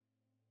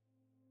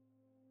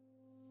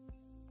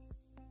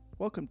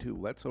Welcome to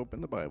Let's Open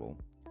the Bible,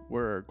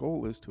 where our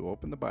goal is to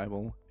open the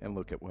Bible and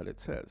look at what it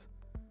says.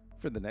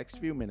 For the next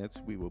few minutes,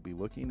 we will be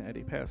looking at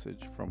a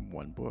passage from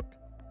one book.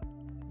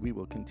 We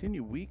will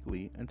continue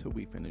weekly until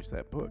we finish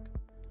that book.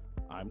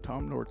 I'm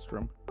Tom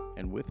Nordstrom,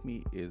 and with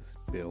me is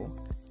Bill,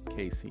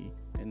 Casey,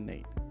 and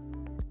Nate.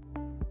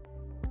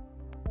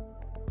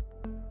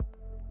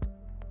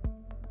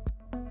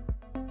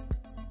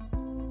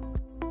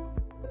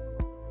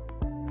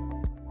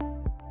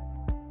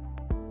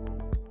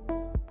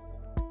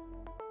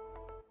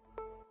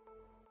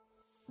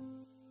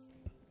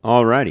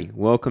 Alrighty,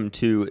 welcome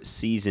to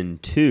Season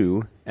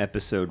 2,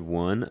 Episode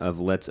 1 of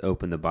Let's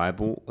Open the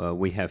Bible.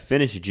 We have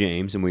finished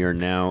James, and we are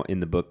now in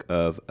the book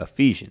of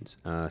Ephesians.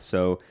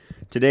 So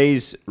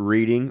today's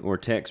reading or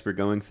text we're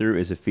going through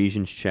is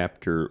Ephesians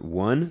chapter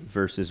 1,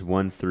 verses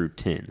 1 through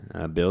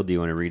 10. Bill, do you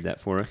want to read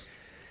that for us?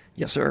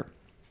 Yes, sir.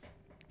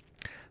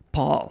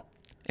 Paul,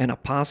 an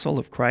apostle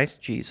of Christ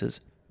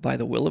Jesus, by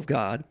the will of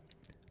God,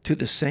 to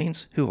the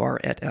saints who are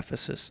at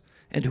Ephesus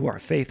and who are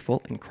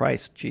faithful in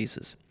Christ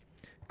Jesus.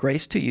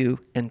 Grace to you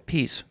and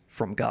peace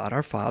from God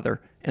our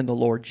Father and the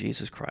Lord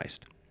Jesus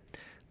Christ.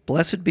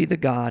 Blessed be the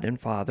God and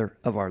Father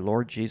of our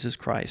Lord Jesus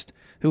Christ,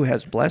 who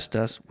has blessed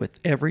us with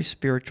every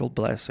spiritual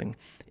blessing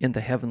in the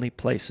heavenly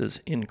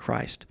places in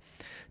Christ,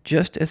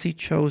 just as he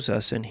chose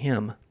us in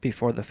him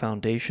before the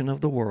foundation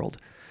of the world,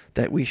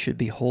 that we should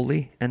be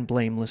holy and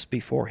blameless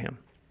before him.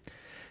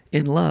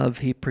 In love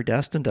he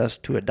predestined us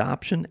to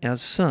adoption as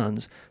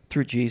sons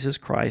through Jesus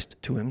Christ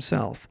to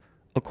himself,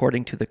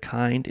 according to the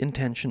kind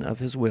intention of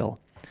his will,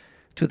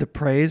 to the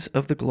praise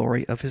of the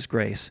glory of his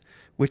grace,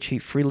 which he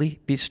freely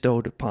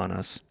bestowed on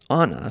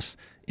us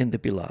in the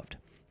Beloved.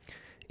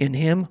 In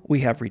him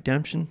we have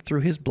redemption through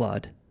his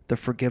blood, the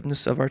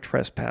forgiveness of our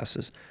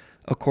trespasses,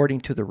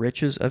 according to the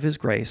riches of his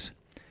grace,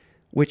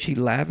 which he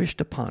lavished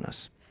upon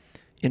us.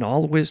 In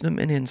all wisdom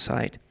and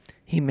insight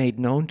he made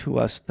known to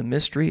us the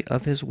mystery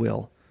of his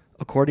will,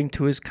 according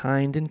to his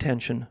kind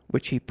intention,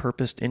 which he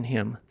purposed in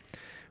him,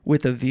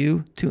 with a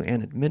view to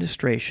an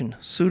administration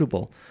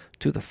suitable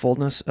to the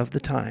fullness of the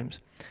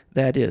times,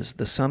 that is,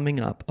 the summing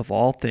up of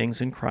all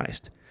things in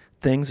Christ,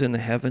 things in the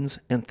heavens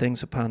and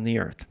things upon the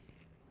earth.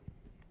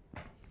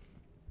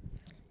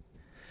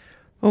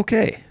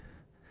 Okay.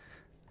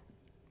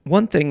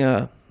 One thing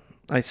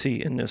I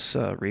see in this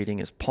reading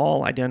is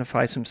Paul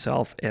identifies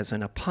himself as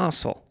an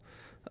apostle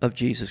of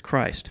Jesus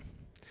Christ.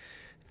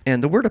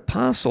 And the word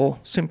apostle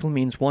simply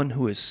means one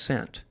who is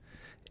sent.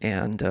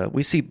 And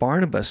we see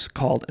Barnabas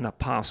called an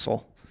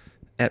apostle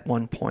at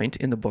one point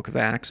in the book of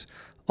Acts,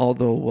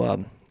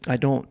 although I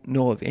don't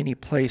know of any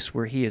place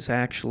where he is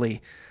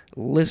actually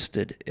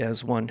listed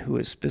as one who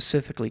is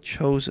specifically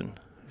chosen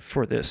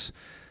for this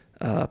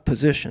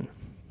position.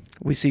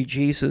 We see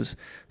Jesus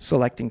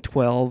selecting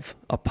 12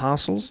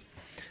 apostles,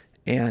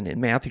 and in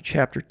Matthew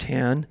chapter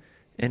 10,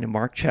 and in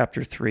Mark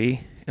chapter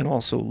 3, and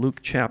also Luke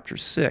chapter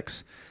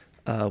 6,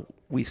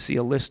 we see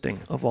a listing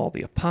of all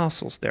the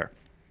apostles there.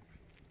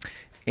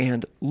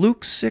 And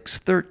Luke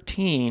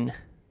 6:13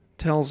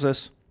 tells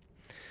us,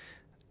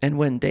 "And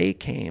when day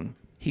came,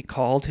 he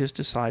called his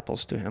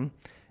disciples to him,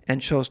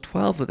 and chose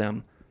 12 of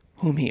them,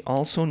 whom he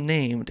also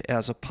named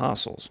as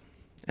apostles."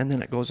 And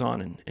then it goes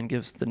on and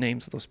gives the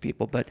names of those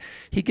people, but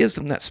he gives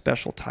them that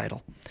special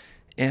title.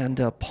 And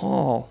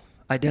Paul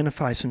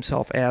identifies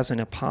himself as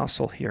an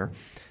apostle here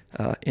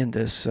in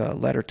this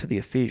letter to the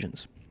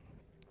Ephesians.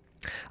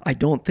 I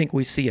don't think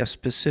we see a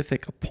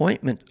specific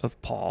appointment of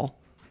Paul.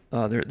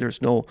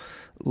 There's no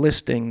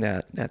listing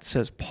that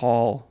says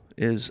Paul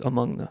is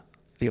among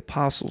the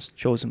apostles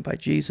chosen by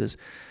Jesus.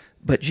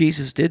 But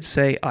Jesus did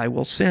say, "I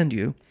will send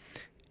you."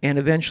 And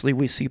eventually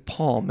we see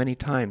Paul many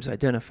times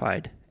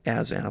identified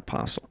as an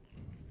apostle.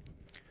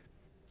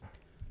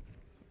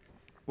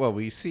 Well,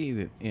 we see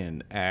that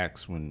in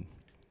Acts when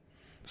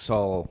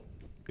Saul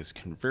is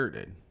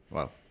convicted,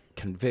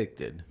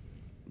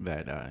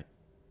 that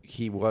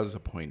he was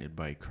appointed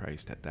by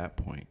Christ at that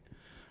point.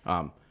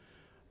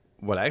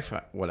 What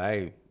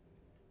I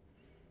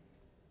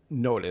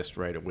noticed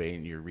right away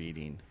in your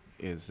reading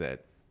is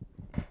that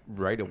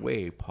right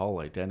away Paul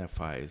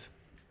identifies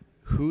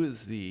who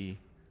is the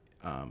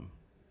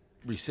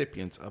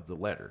recipients of the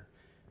letter.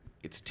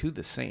 It's to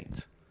the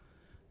saints.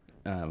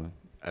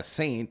 A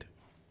saint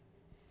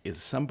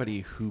is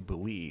somebody who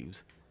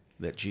believes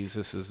that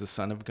Jesus is the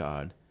Son of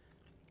God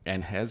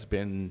and has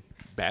been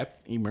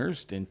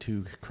immersed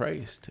into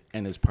Christ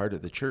and is part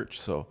of the church.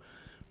 So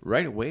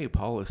right away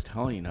Paul is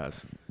telling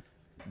us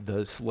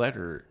this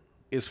letter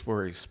is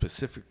for a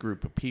specific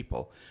group of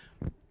people,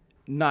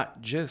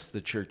 not just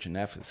the church in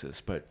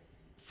Ephesus, but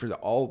for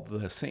all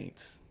the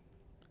saints.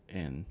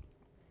 And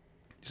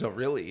so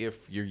really,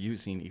 if you're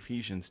using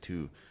Ephesians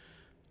to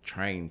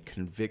try and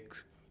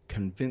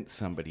convince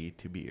somebody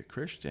to be a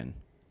Christian,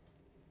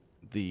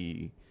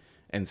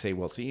 and say,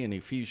 well, see, in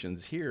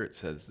Ephesians here it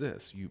says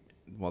this,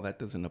 that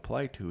doesn't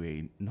apply to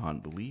a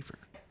non-believer.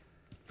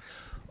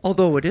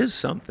 Although it is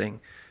something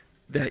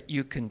that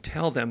you can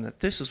tell them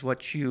that this is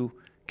what you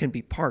can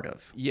be part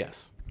of.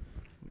 Yes.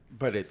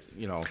 But it's,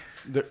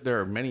 there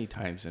are many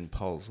times in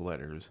Paul's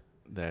letters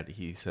that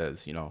he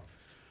says,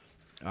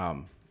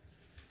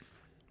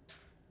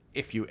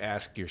 if you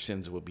ask, your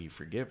sins will be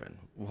forgiven.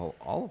 Well,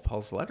 all of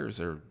Paul's letters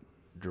are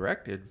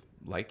directed,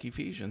 like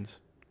Ephesians,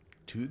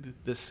 to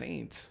the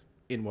saints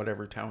in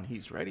whatever town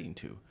he's writing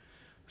to.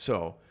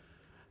 So,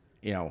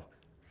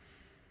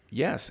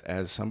 yes,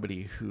 as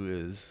somebody who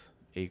is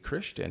a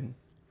Christian,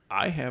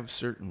 I have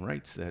certain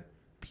rights that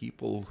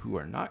people who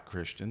are not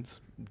Christians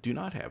do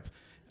not have.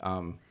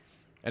 An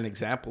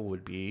example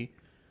would be,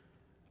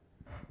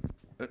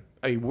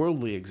 a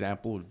worldly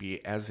example would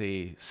be, as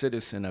a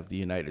citizen of the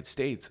United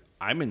States,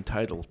 I'm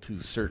entitled to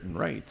certain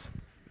rights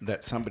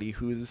that somebody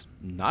who is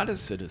not a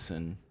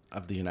citizen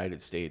of the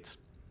United States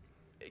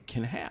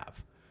can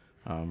have.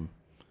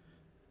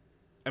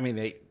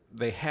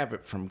 They have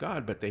it from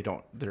God, but they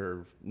don't.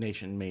 Their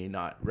nation may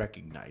not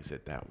recognize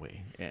it that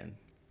way, and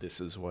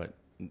this is what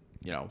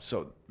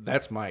So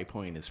that's my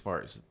point as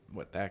far as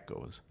what that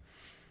goes.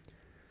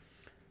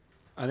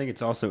 I think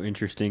it's also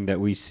interesting that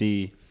we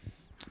see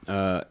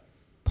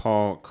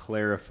Paul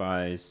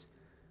clarifies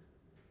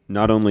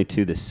not only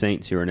to the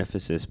saints who are in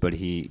Ephesus, but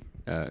he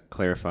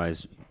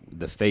clarifies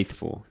the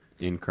faithful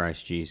in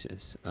Christ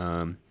Jesus,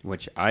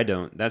 which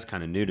that's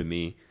kind of new to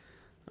me.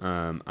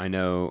 I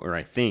know, or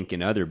I think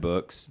in other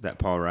books that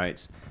Paul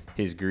writes,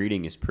 his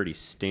greeting is pretty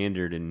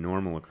standard and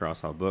normal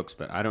across all books,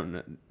 but I don't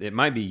know. It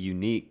might be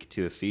unique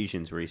to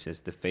Ephesians where he says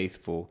the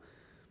faithful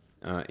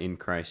in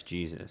Christ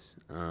Jesus,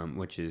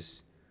 which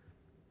is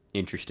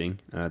interesting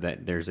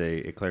that there's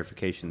a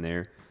clarification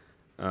there.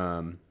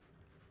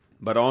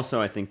 But also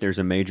I think there's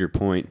a major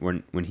point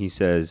when he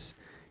says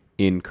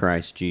in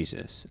Christ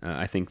Jesus.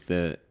 I think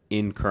the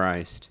in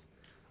Christ,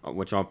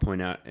 which I'll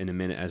point out in a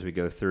minute as we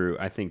go through,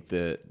 I think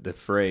the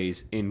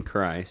phrase in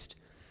Christ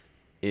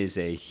is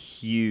a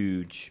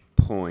huge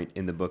point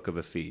in the book of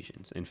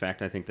Ephesians. In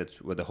fact, I think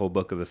that's what the whole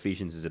book of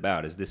Ephesians is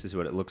about, is this is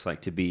what it looks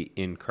like to be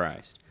in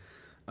Christ.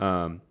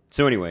 So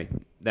anyway,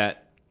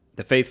 that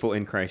the faithful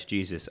in Christ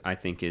Jesus, I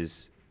think,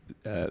 is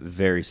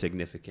very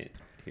significant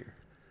here.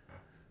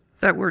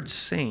 That word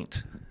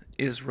saint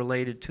is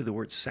related to the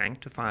word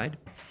sanctified,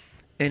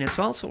 and it's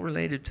also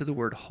related to the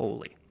word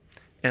holy.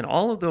 And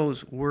all of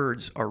those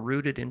words are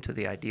rooted into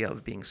the idea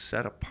of being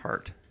set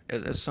apart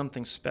as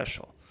something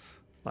special.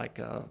 Like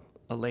a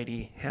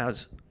lady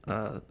has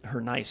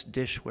her nice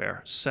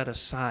dishware set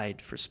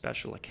aside for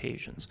special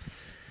occasions.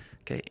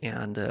 Okay,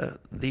 and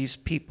these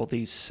people,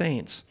 these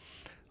saints,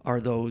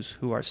 are those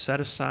who are set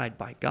aside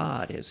by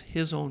God as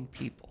his own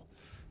people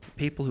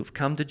who've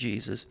come to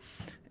Jesus,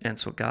 and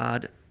so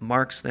God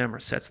marks them or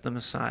sets them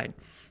aside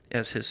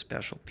as his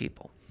special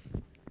people.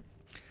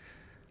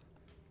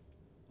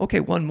 Okay,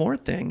 one more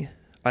thing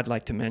I'd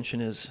like to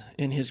mention is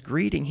in his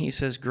greeting he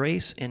says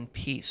grace and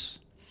peace.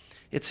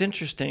 It's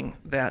interesting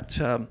that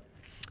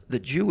the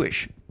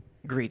Jewish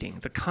greeting,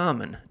 the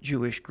common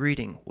Jewish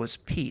greeting, was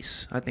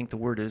peace. I think the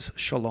word is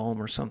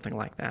shalom or something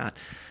like that.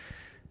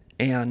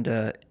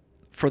 And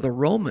for the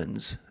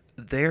Romans,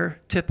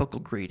 their typical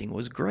greeting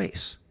was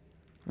grace,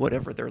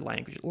 whatever their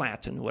language,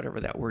 Latin,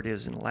 whatever that word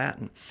is in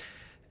Latin.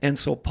 And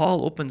so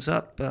Paul opens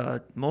up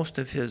most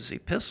of his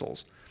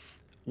epistles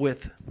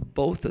with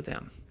both of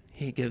them.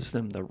 He gives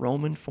them the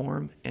Roman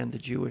form and the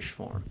Jewish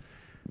form.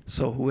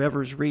 So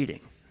whoever's reading,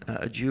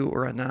 a Jew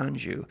or a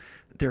non-Jew,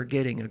 they're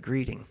getting a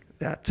greeting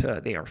that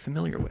they are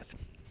familiar with.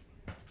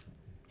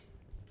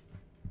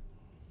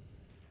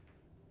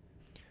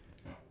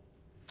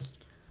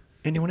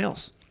 Anyone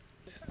else?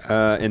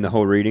 In the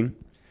whole reading?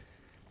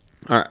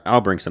 All right,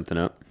 I'll bring something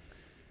up.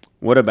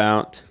 What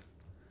about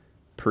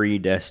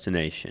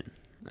predestination?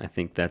 I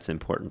think that's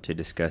important to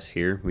discuss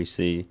here. We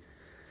see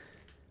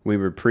we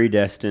were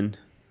predestined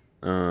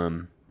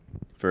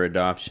for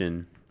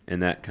adoption,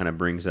 and that kind of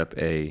brings up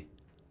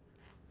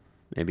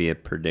maybe a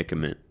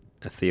predicament,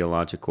 a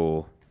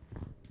theological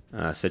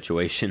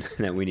situation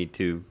that we need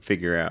to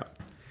figure out.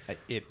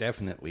 It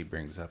definitely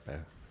brings up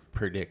a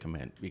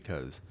predicament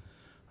because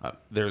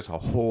there's a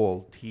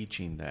whole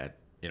teaching that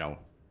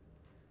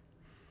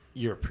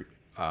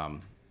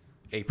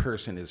a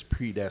person is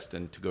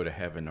predestined to go to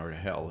heaven or to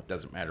hell. It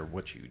doesn't matter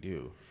what you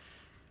do,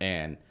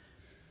 and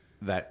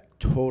that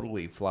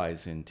totally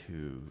flies in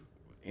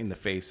the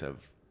face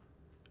of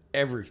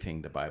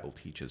everything the Bible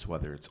teaches,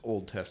 whether it's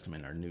Old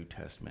Testament or New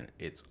Testament.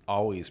 It's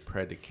always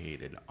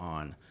predicated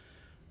on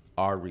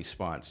our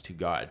response to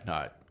God,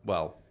 not,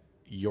 well,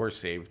 you're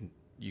saved.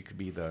 You could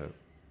be to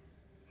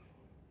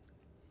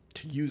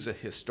use a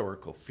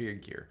historical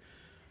figure,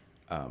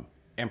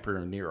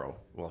 Emperor Nero.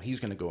 Well, he's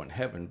going to go in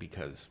heaven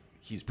because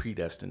he's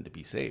predestined to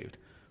be saved.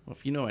 Well,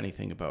 if you know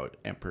anything about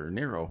Emperor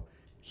Nero,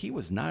 he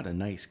was not a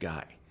nice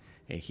guy.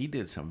 And he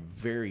did some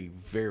very,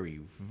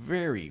 very,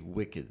 very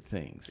wicked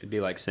things. It'd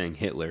be like saying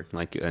Hitler,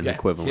 like an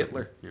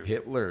equivalent.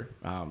 Hitler.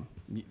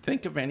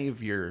 Think of any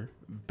of your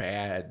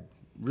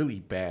really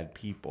bad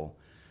people.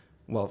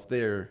 Well,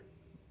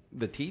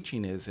 the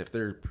teaching is if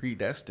they're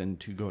predestined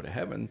to go to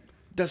heaven,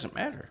 it doesn't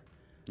matter.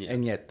 Yeah.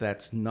 And yet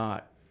that's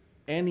not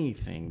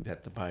anything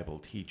that the Bible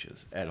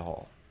teaches at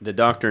all. The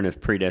doctrine of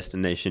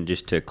predestination,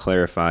 just to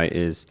clarify,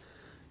 is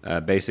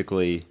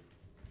basically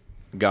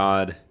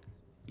God,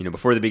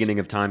 before the beginning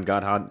of time,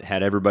 God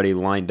had everybody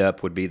lined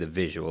up would be the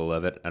visual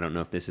of it. I don't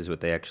know if this is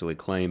what they actually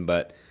claim,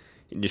 but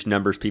it just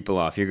numbers people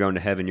off. You're going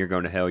to heaven, you're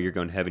going to hell, you're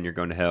going to heaven, you're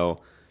going to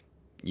hell.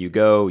 You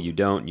go, you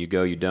don't, you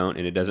go, you don't,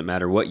 and it doesn't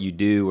matter what you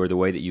do or the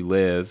way that you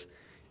live.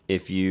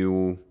 If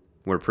you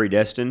were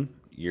predestined,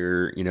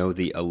 you're,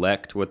 the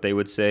elect, what they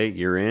would say,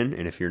 you're in,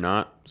 and if you're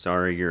not,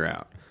 sorry, you're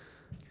out.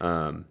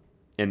 And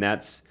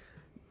that's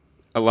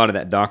a lot of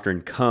that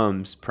doctrine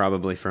comes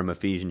probably from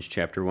Ephesians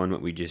chapter 1,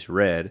 what we just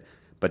read,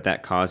 but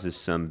that causes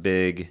some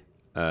big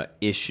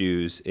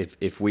issues.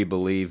 If we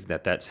believe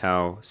that that's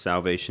how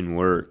salvation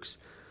works,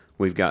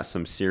 we've got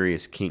some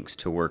serious kinks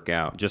to work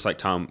out. Just like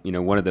Tom,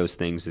 one of those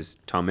things is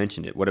Tom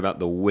mentioned it. What about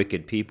the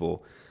wicked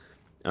people?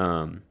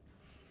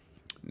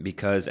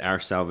 Because our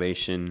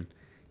salvation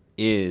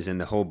is, and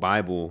the whole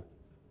Bible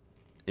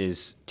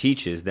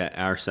teaches that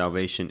our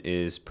salvation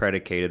is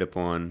predicated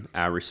upon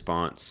our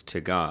response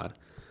to God,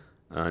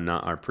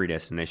 not our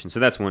predestination. So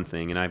that's one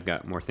thing, and I've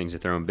got more things to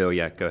throw in. Bill,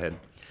 yeah, go ahead.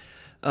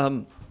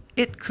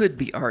 It could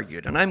be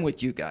argued, and I'm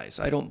with you guys.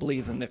 I don't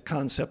believe in the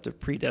concept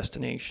of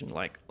predestination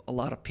like a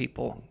lot of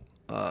people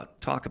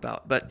talk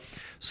about. But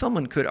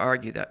someone could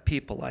argue that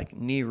people like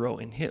Nero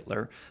and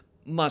Hitler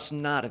must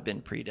not have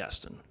been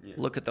predestined. Yeah.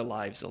 Look at the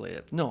lives they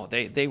lived. No,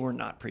 they were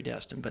not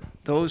predestined. But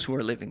those who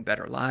are living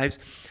better lives,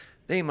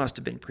 they must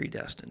have been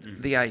predestined.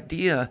 Mm-hmm. The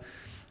idea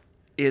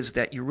is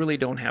that you really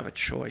don't have a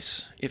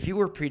choice. If you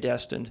were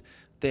predestined,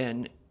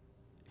 then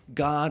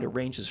God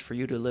arranges for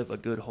you to live a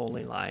good,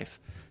 holy life.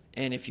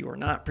 And if you are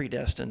not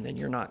predestined, then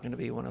you're not going to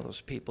be one of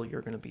those people.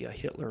 You're going to be a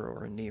Hitler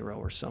or a Nero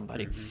or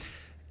somebody.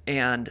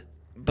 Mm-hmm.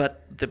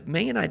 But the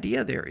main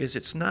idea there is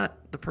it's not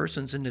the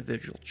person's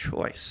individual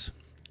choice.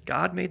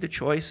 God made the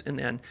choice, and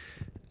then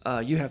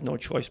you have no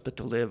choice but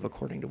to live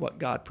according to what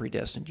God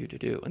predestined you to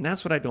do. And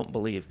that's what I don't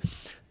believe.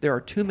 There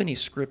are too many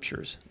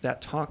scriptures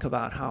that talk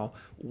about how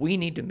we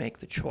need to make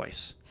the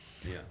choice.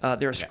 Yeah.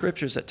 There are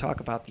scriptures that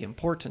talk about the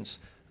importance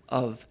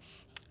of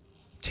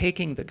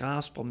taking the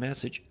gospel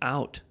message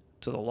out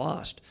to the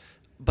lost.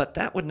 But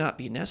that would not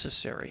be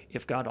necessary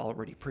if God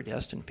already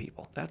predestined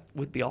people. That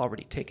would be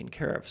already taken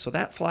care of. So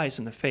that flies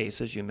in the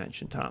face, as you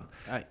mentioned, Tom.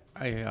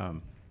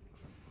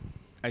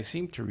 I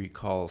seem to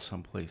recall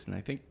someplace, and I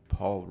think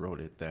Paul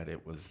wrote it, that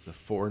it was the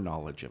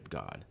foreknowledge of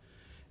God.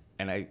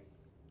 And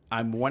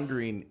I'm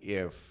wondering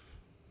if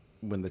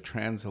when the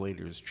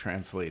translators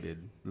translated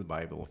the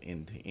Bible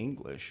into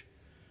English,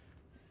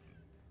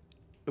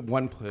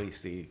 one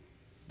place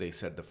they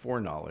said the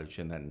foreknowledge,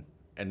 and then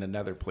in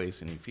another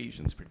place in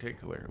Ephesians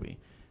particularly,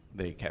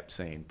 they kept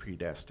saying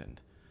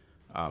predestined.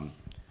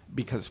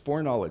 Because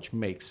foreknowledge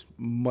makes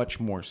much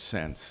more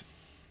sense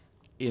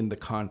in the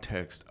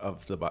context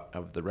of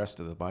the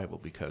rest of the Bible,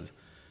 because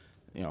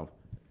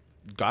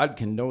God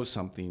can know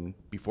something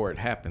before it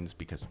happens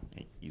because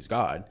he's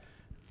God,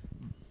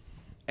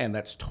 and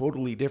that's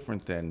totally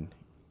different than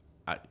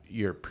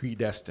you're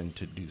predestined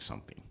to do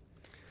something.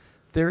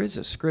 There is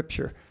a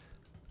scripture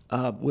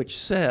which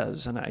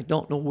says, and I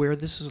don't know where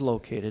this is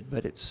located,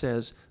 but it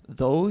says,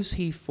 those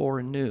he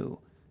foreknew,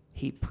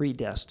 he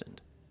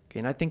predestined. Okay,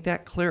 and I think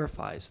that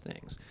clarifies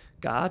things.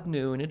 God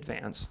knew in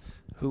advance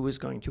who was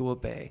going to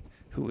obey,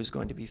 who was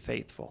going to be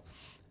faithful.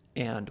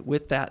 And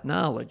with that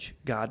knowledge,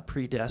 God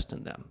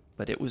predestined them.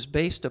 But it was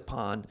based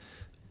upon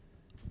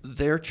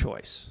their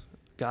choice.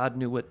 God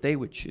knew what they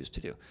would choose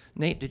to do.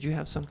 Nate, did you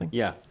have something?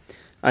 Yeah.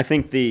 I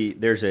think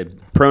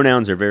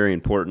pronouns are very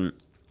important.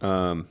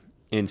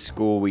 In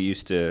school, we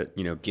used to,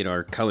 get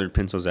our colored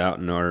pencils out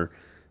in our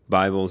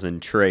Bibles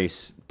and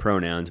trace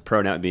pronouns.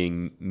 Pronoun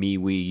being me,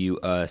 we, you,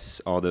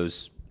 us, all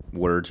those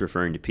words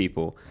referring to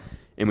people.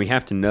 And we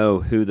have to know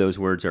who those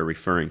words are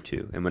referring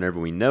to. And whenever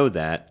we know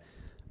that,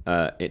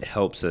 it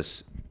helps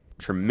us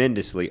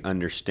tremendously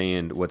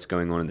understand what's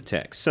going on in the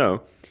text.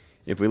 So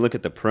if we look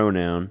at the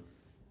pronoun,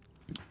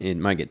 it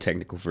might get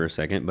technical for a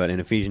second, but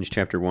in Ephesians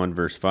chapter 1,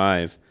 verse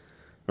 5,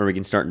 or we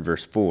can start in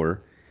verse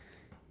 4,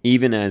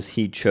 even as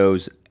he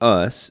chose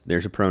us,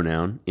 there's a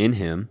pronoun, in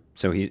him.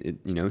 So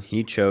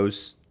he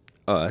chose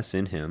us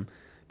in him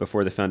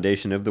before the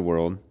foundation of the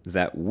world,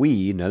 that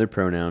we, another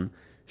pronoun,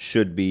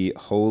 should be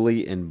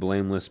holy and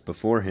blameless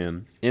before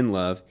him. In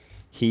love,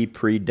 he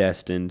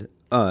predestined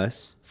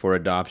us for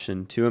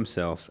adoption to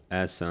himself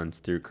as sons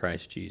through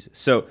Christ Jesus.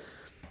 So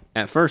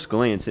at first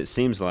glance, it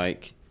seems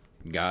like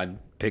God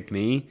picked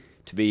me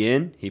to be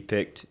in. He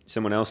picked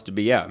someone else to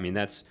be out. I mean,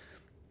 that's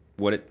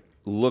what it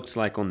looks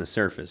like on the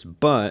surface.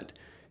 But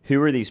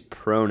who are these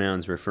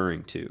pronouns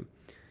referring to?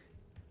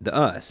 The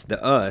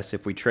us,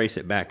 if we trace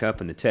it back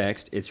up in the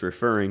text, it's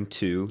referring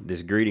to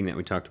this greeting that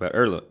we talked about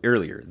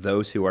earlier,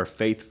 those who are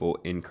faithful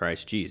in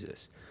Christ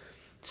Jesus.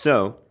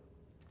 So,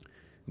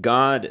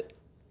 God,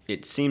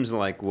 it seems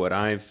like what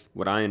I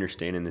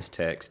understand in this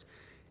text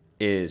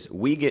is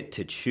we get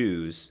to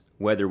choose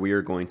whether we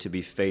are going to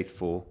be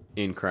faithful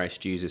in Christ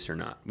Jesus or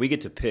not. We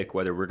get to pick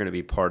whether we're going to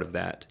be part of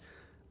that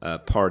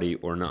party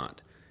or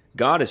not.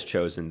 God has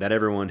chosen that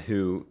everyone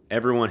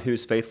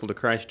who's faithful to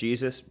Christ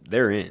Jesus,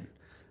 they're in.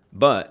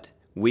 But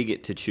we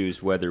get to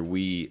choose whether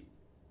we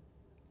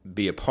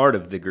be a part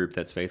of the group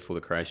that's faithful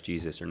to Christ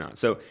Jesus or not.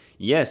 So,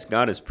 yes,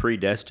 God has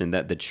predestined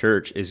that the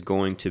church is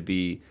going to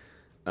be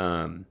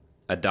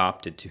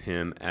adopted to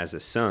him as a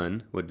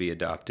son would be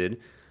adopted,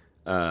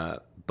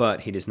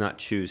 but he does not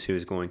choose who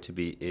is going to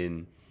be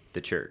in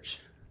the church.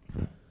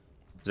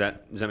 Does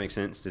that make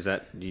sense? Do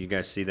you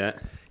guys see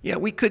that? Yeah,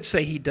 we could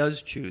say he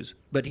does choose,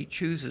 but he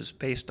chooses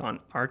based on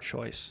our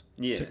choice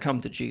Yes. to come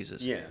to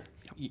Jesus. Yeah.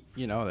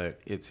 You know that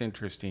it's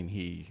interesting.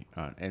 He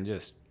and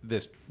just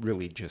this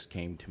really just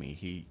came to me.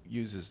 He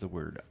uses the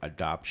word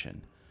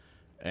adoption,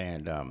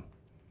 and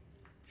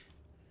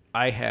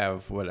I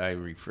have what I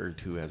refer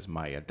to as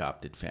my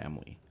adopted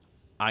family.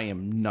 I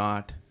am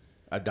not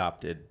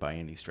adopted by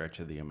any stretch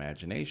of the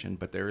imagination,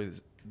 but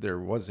there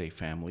was a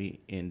family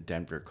in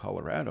Denver,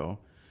 Colorado,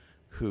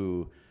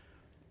 who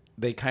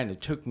they kind of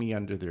took me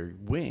under their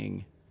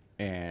wing,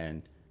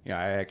 and I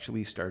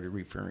actually started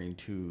referring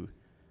to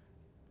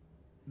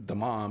the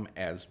mom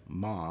as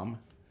mom,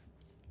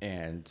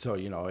 and so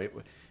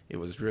it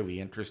was really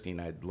interesting.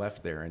 I'd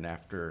left there, and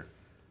after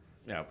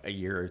a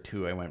year or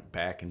two, I went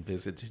back and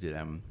visited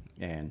them,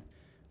 and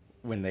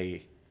when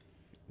the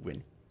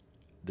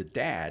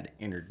dad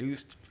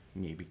introduced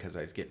me, because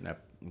I was getting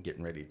up and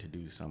getting ready to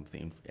do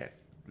something at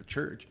the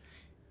church,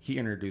 he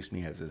introduced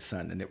me as his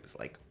son, and it was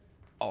like,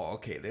 oh,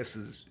 okay, this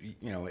is,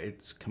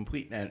 it's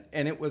complete. And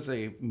it was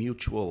a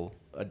mutual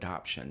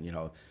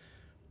adoption.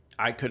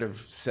 I could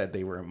have said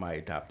they were my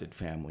adopted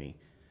family,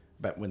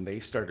 but when they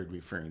started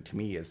referring to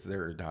me as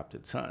their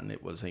adopted son,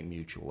 it was a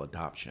mutual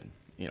adoption.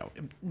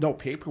 No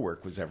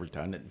paperwork was ever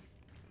done,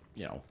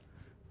 and,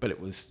 but it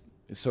was,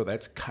 so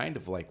that's kind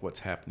of like what's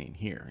happening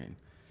here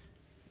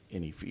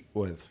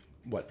with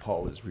what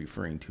Paul is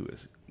referring to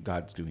as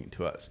God's doing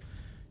to us.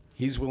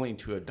 He's willing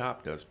to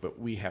adopt us, but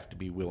we have to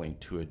be willing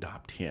to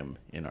adopt him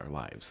in our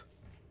lives.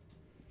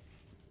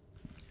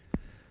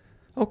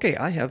 Okay,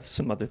 I have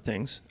some other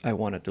things I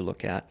wanted to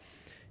look at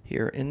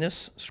here. In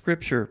this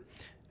scripture,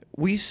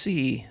 we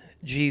see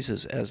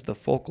Jesus as the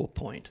focal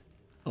point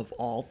of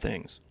all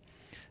things.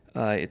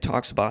 It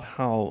talks about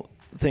how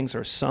things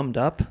are summed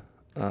up.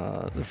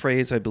 The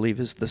phrase, I believe,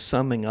 is the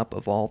summing up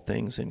of all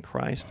things in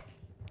Christ.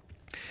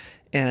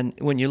 And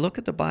when you look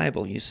at the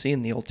Bible, you see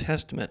in the Old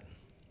Testament,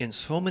 in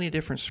so many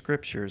different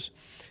scriptures,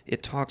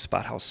 it talks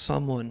about how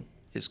someone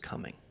is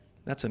coming.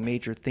 That's a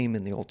major theme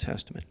in the Old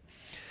Testament.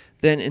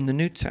 Then in the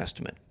New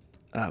Testament,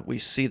 we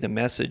see the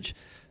message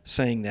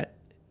saying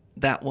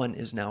that one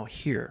is now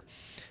here.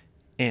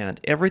 And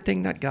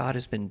everything that God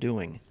has been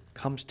doing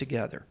comes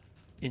together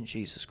in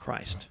Jesus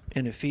Christ.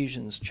 And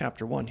Ephesians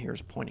chapter 1 here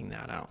is pointing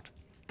that out.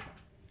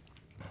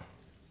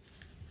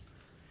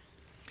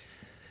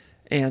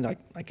 And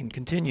I can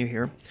continue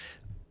here.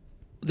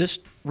 This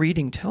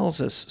reading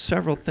tells us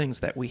several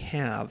things that we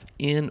have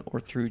in or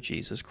through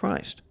Jesus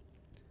Christ.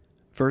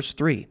 Verse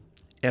 3,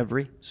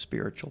 every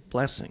spiritual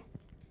blessing.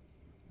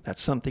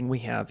 That's something we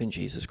have in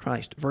Jesus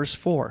Christ. Verse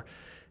 4,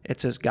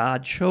 it says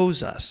God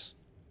chose us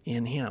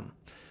in him.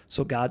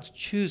 So God's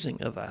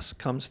choosing of us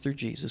comes through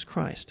Jesus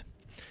Christ.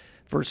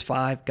 Verse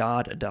 5,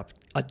 God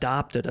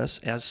adopted us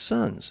as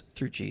sons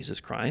through Jesus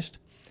Christ.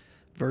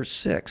 Verse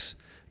 6,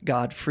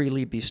 God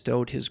freely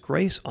bestowed his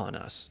grace on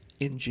us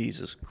in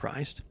Jesus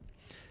Christ.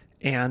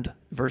 And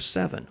verse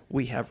 7,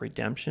 we have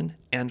redemption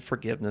and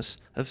forgiveness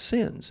of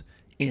sins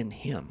in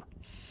him.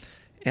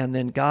 And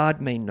then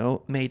God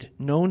made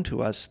known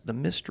to us the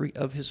mystery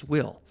of his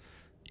will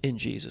in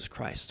Jesus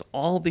Christ.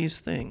 All these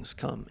things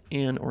come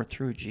in or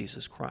through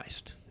Jesus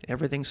Christ.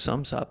 Everything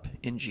sums up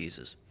in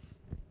Jesus.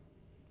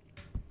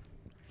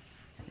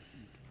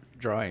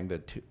 Drawing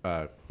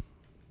the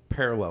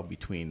parallel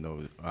between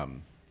those,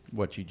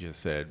 what you just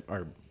said,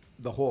 or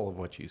the whole of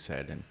what you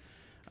said, and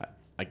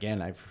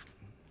again,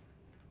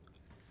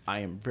 I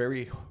am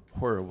very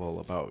horrible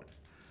about,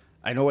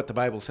 I know what the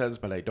Bible says,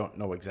 but I don't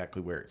know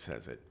exactly where it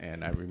says it.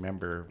 And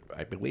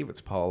I believe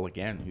it's Paul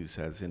again who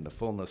says, in the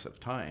fullness of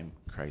time,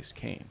 Christ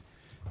came.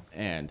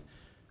 And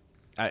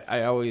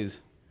I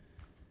always,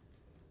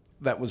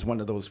 that was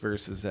one of those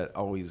verses that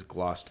always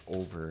glossed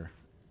over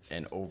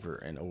and over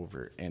and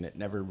over. And it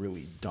never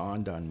really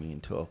dawned on me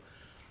until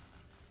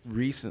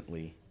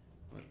recently.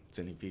 It's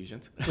in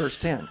Ephesians. Verse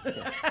 10.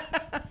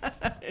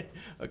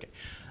 Okay.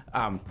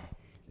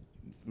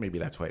 Maybe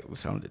that's why it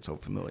sounded so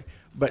familiar.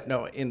 But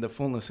no, in the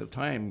fullness of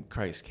time,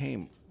 Christ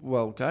came.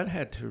 Well, God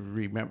had to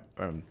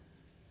remember,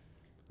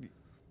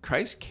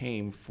 Christ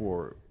came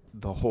for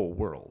the whole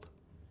world.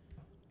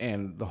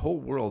 And the whole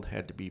world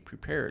had to be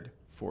prepared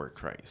for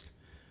Christ.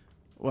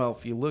 Well,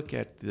 if you look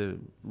at the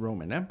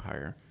Roman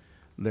Empire,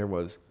 there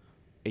was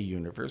a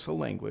universal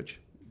language,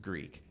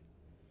 Greek.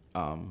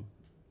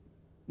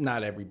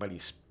 Not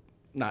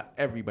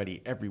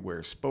everybody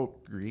everywhere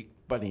spoke Greek,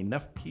 but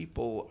enough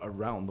people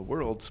around the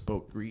world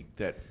spoke Greek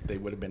that they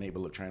would have been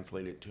able to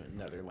translate it to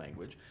another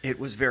language. It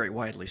was very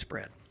widely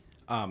spread.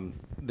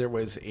 There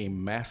was a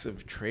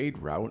massive trade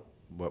route,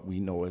 what we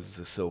know as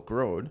the Silk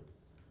Road.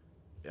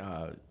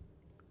 The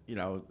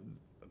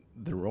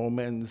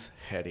Romans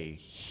had a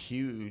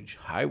huge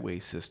highway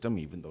system,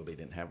 even though they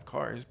didn't have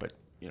cars, but,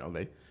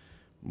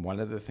 one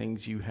of the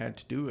things you had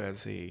to do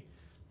as a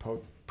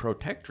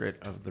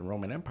protectorate of the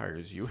Roman Empire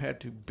is you had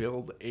to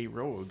build a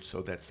road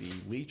so that the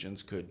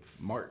legions could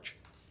march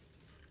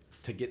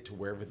to get to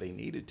wherever they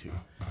needed to.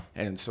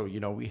 And so,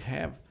 we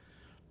have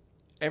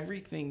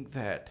everything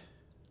that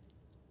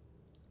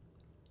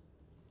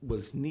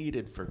was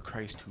needed for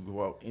Christ to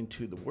go out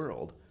into the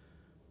world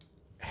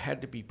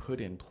had to be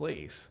put in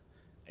place.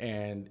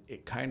 And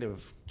it kind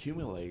of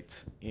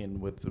accumulates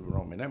in with the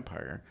Roman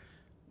Empire.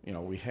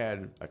 We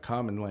had a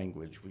common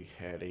language. We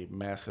had a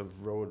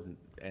massive road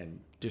and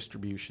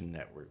distribution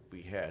network.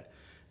 We had,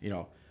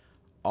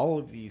 all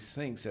of these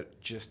things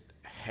that just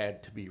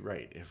had to be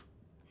right.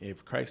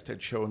 If Christ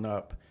had shown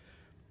up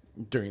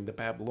during the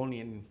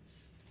Babylonian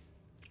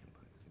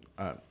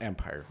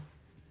Empire,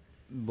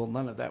 well,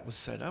 none of that was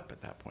set up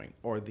at that point,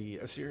 or the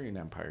Assyrian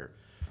Empire,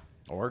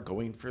 or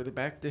going further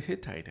back to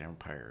Hittite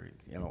Empire.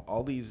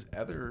 All these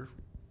other,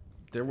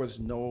 there was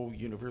no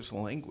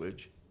universal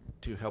language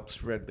to help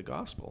spread the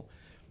gospel.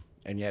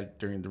 And yet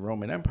during the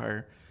Roman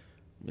Empire,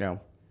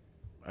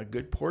 a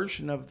good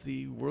portion of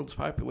the world's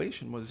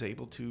population was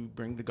able to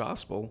bring the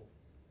gospel.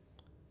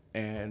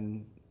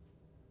 And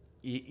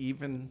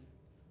even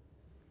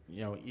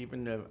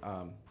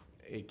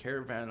a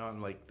caravan on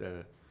like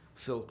the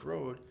Silk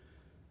Road,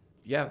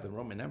 the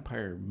Roman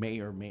Empire may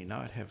or may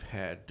not have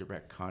had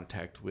direct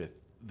contact with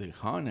the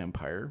Han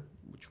Empire,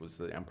 which was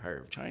the Empire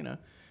of China,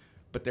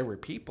 but there were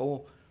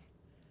people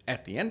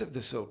at the end of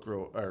the Silk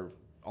Road or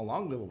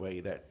along the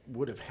way that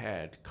would have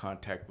had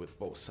contact with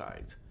both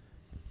sides.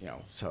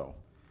 So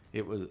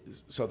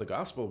the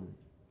gospel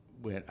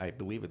went. I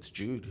believe it's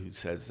Jude who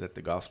says that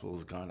the gospel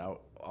has gone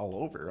out all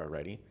over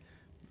already.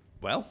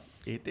 Well,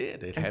 it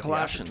did. It and had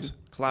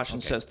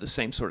Colossians says the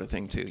same sort of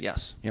thing too.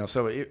 Yes.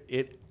 So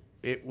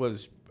it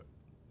was.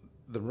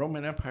 The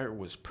Roman Empire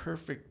was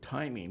perfect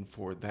timing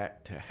for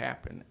that to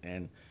happen,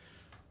 and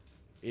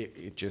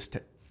it's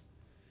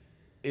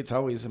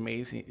always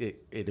amazing.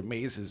 It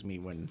amazes me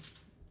when,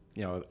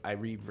 I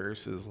read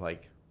verses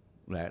like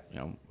that,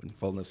 in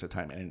fullness of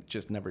time, and it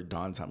just never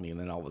dawns on me, and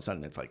then all of a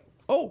sudden it's like,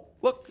 oh,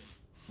 look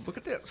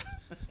at this.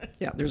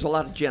 Yeah, there's a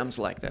lot of gems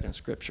like that in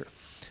Scripture.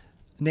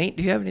 Nate,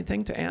 do you have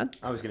anything to add?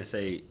 I was going to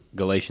say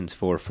Galatians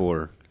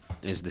 4:4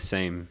 is the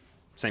same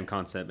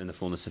concept. In the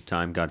fullness of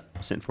time, God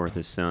sent forth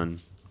His Son,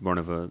 born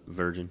of a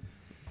virgin.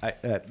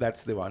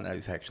 That's the one I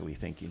was actually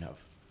thinking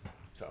of.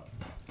 So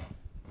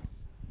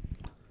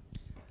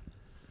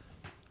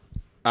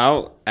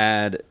I'll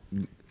add,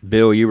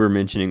 Bill, you were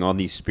mentioning all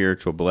these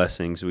spiritual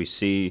blessings. We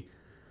see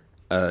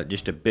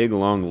just a big,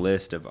 long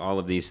list of all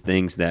of these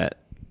things that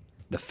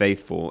the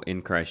faithful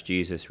in Christ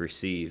Jesus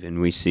receive. And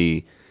we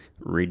see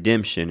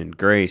redemption and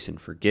grace and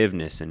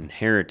forgiveness and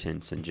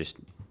inheritance, and just,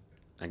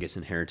 I guess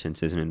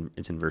inheritance it's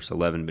in verse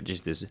 11, but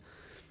just this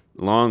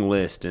long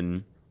list.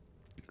 And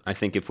I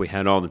think if we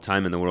had all the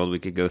time in the world, we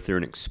could go through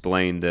and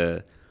explain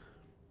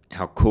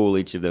how cool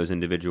each of those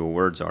individual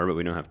words are, but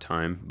we don't have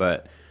time.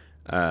 But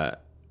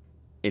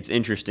it's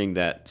interesting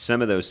that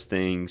some of those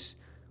things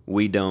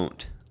we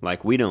don't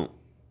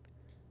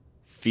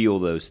feel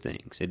those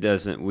things.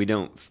 We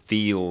don't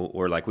feel,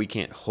 or like we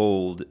can't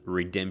hold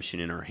redemption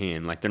in our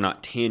hand. Like they're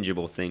not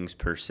tangible things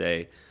per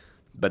se,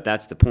 but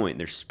that's the point.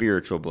 They're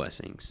spiritual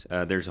blessings.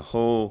 There's a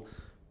whole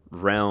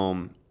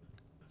realm,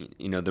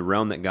 the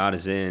realm that God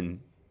is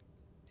in.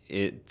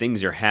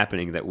 Things are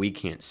happening that we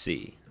can't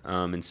see.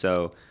 And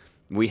so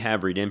we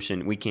have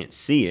redemption. We can't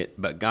see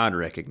it, but God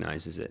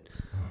recognizes it.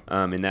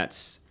 And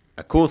that's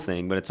a cool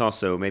thing, but it's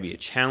also maybe a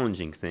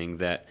challenging thing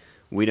that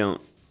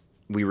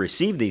we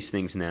receive these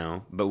things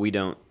now, but we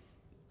don't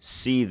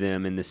see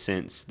them in the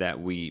sense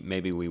that we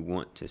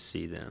want to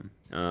see them.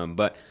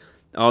 But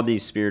all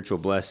these spiritual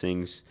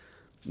blessings,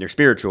 they're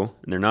spiritual,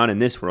 and they're not in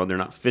this world. They're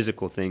not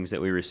physical things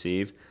that we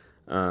receive,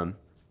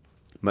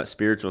 but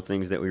spiritual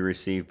things that we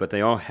receive. But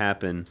they all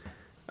happen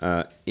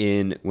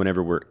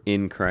whenever we're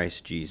in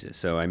Christ Jesus.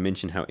 So I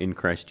mentioned how in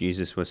Christ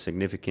Jesus was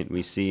significant.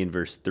 We see in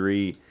verse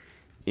 3,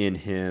 in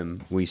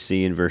Him. We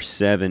see in verse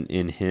 7,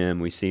 in Him.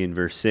 We see in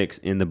verse 6,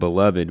 in the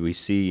Beloved. We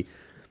see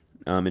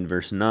in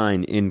verse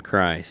 9, in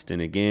Christ.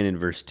 And again in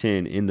verse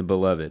 10, in the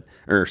Beloved.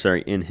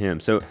 In Him.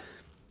 So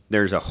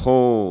there's a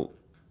whole,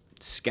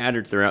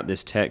 scattered throughout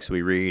this text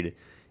we read,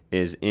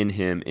 is in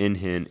Him,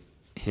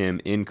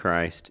 in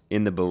Christ,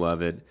 in the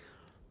Beloved.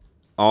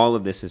 All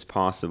of this is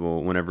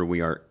possible whenever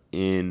we are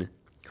in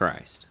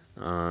Christ.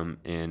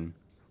 And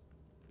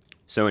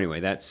so anyway,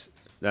 that's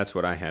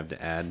what I have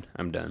to add.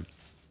 I'm done.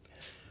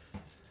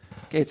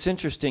 Okay, it's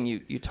interesting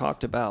you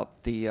talked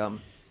about the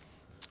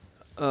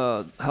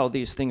how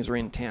these things are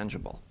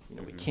intangible.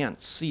 We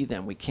can't see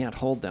them, we can't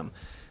hold them.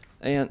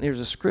 And there's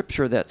a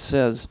scripture that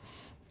says,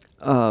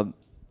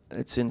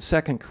 it's in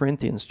 2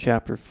 Corinthians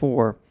chapter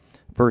 4,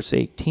 verse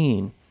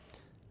 18,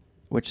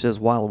 which says,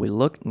 while we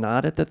look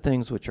not at the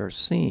things which are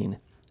seen,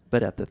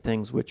 but at the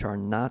things which are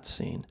not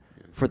seen.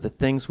 For the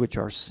things which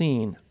are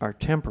seen are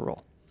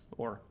temporal,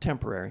 or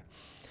temporary,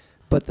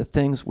 but the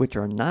things which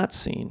are not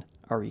seen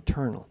are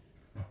eternal.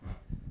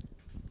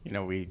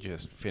 We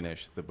just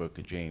finished the book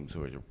of James,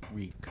 or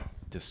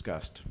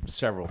discussed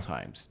several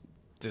times.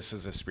 This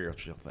is a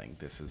spiritual thing.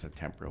 This is a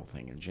temporal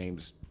thing. And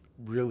James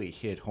really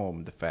hit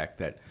home the fact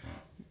that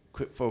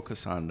quit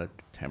focus on the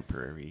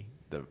temporary,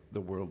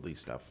 the worldly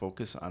stuff.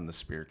 Focus on the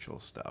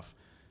spiritual stuff.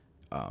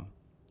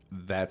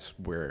 That's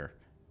where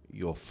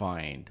you'll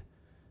find,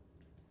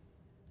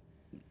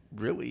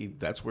 really,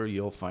 that's where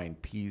you'll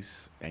find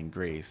peace and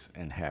grace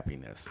and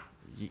happiness.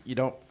 You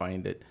don't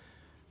find it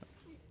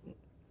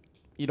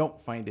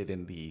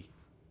in the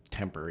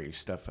temporary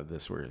stuff of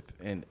this earth.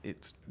 And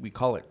we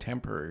call it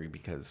temporary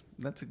because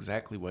that's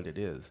exactly what it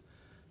is.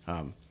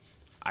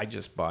 I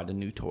just bought a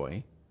new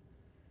toy.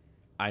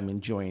 I'm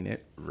enjoying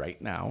it right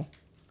now.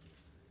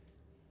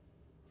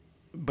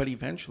 But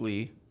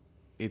eventually,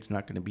 it's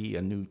not going to be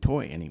a new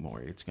toy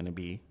anymore. It's going to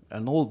be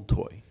an old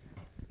toy.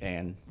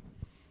 And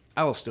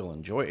I'll still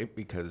enjoy it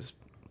because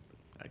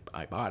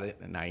I bought it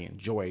and I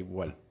enjoy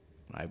what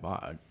I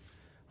bought.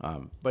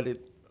 But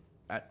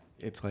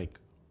it's like,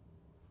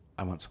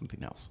 I want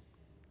something else.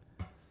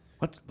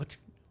 Let's.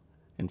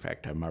 In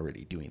fact, I'm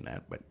already doing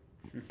that, but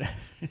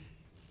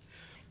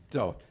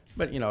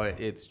but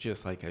it's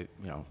just like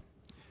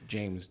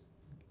James.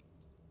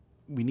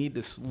 We need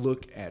to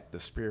look at the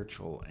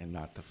spiritual and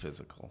not the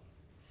physical.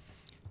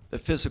 The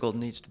physical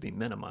needs to be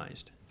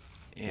minimized,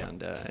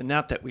 and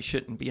not that we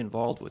shouldn't be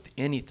involved with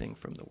anything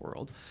from the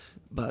world,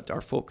 but our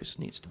focus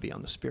needs to be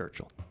on the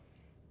spiritual.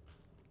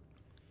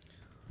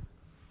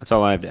 That's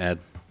all I have to add.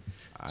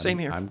 Same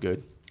here. I'm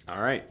good.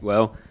 All right.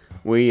 Well,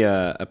 we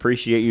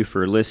appreciate you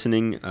for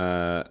listening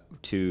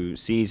to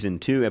Season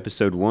 2,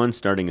 Episode 1,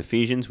 starting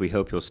Ephesians. We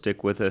hope you'll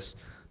stick with us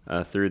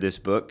through this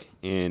book.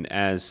 And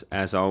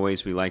as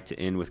always, we like to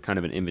end with kind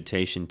of an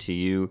invitation to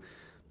you.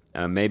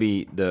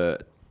 Maybe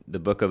the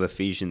book of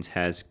Ephesians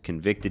has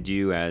convicted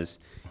you as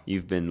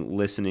you've been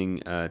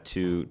listening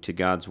to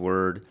God's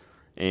Word,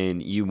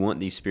 and you want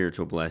these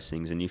spiritual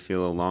blessings, and you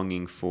feel a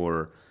longing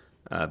for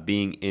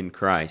being in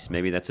Christ.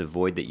 Maybe that's a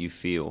void that you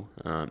feel.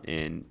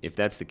 And if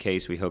that's the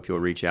case, we hope you'll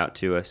reach out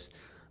to us,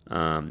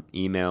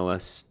 email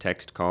us,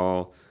 text,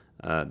 call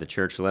the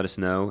church, let us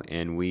know,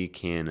 and we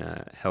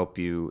can help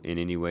you in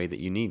any way that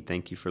you need.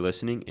 Thank you for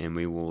listening, and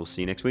we will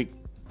see you next week.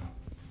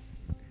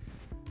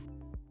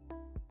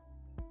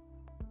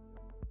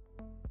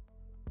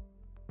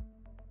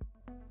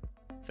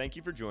 Thank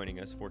you for joining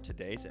us for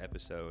today's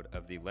episode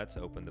of the Let's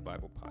Open the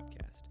Bible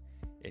podcast.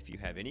 If you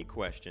have any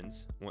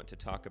questions, want to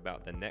talk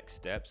about the next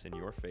steps in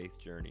your faith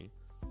journey,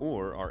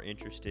 or are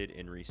interested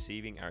in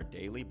receiving our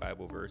daily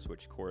Bible verse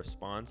which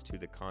corresponds to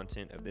the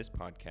content of this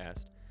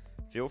podcast,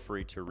 feel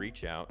free to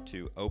reach out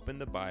to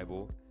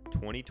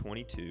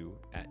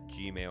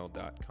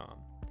openthebible2022@gmail.com.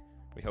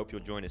 We hope you'll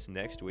join us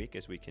next week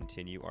as we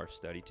continue our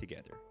study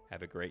together.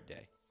 Have a great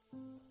day.